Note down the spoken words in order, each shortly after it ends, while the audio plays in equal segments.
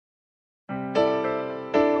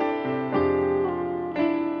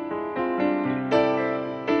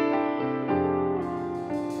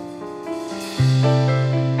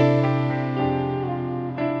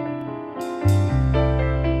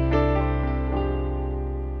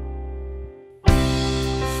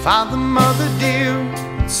Father, mother dear,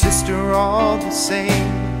 and sister all the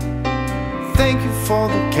same, thank you for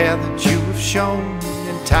the care that you have shown,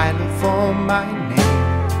 entitled for my name.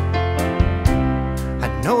 I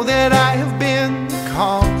know that I have been the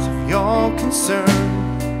cause of your concern,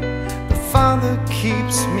 but Father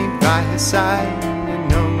keeps me by his side and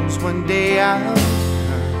knows one day I'll learn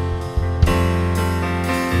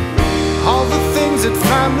all the things that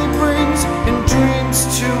family brings and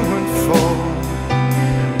dreams to unfold,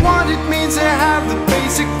 what it means to have the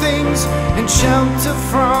basic things and shelter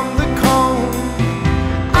from the cold.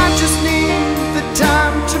 I just need the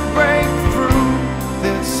time to break through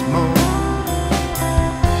this mold.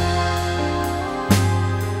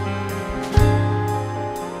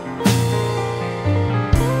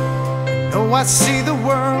 Oh, I see the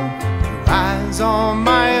world through eyes on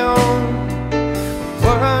my own.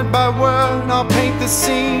 Word by word I'll paint the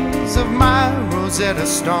scenes of my Rosetta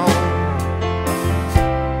Stone.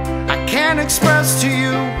 I can't express to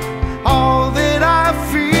you all that I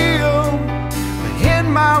feel, but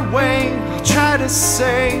in my way I'll try to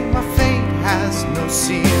say my fate has no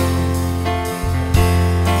seal.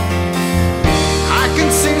 I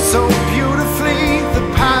can see so beautifully the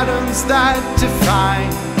patterns that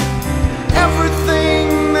define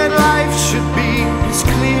everything that life should be, as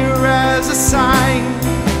clear as a sign.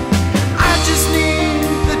 I just need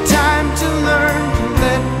the time to learn to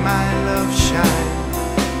let my love shine.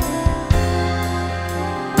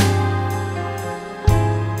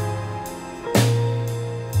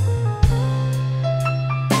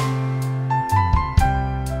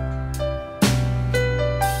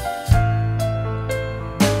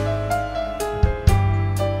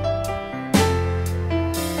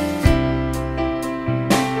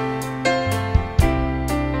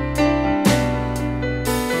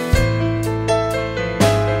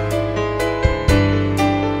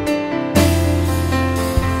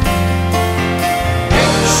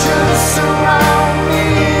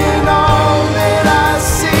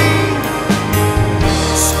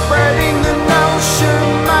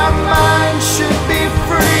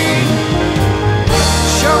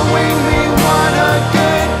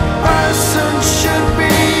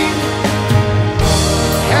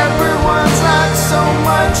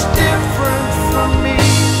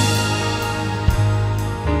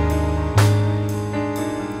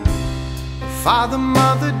 Father,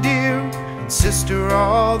 mother dear, and sister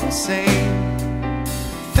all the same,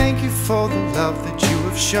 thank you for the love that you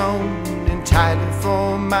have shown, entitled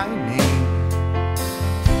for my name.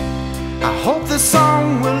 I hope the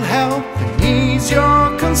song will help and ease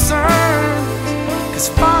your concerns, 'cause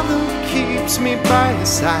Father keeps me by his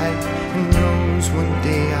side and knows one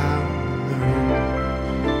day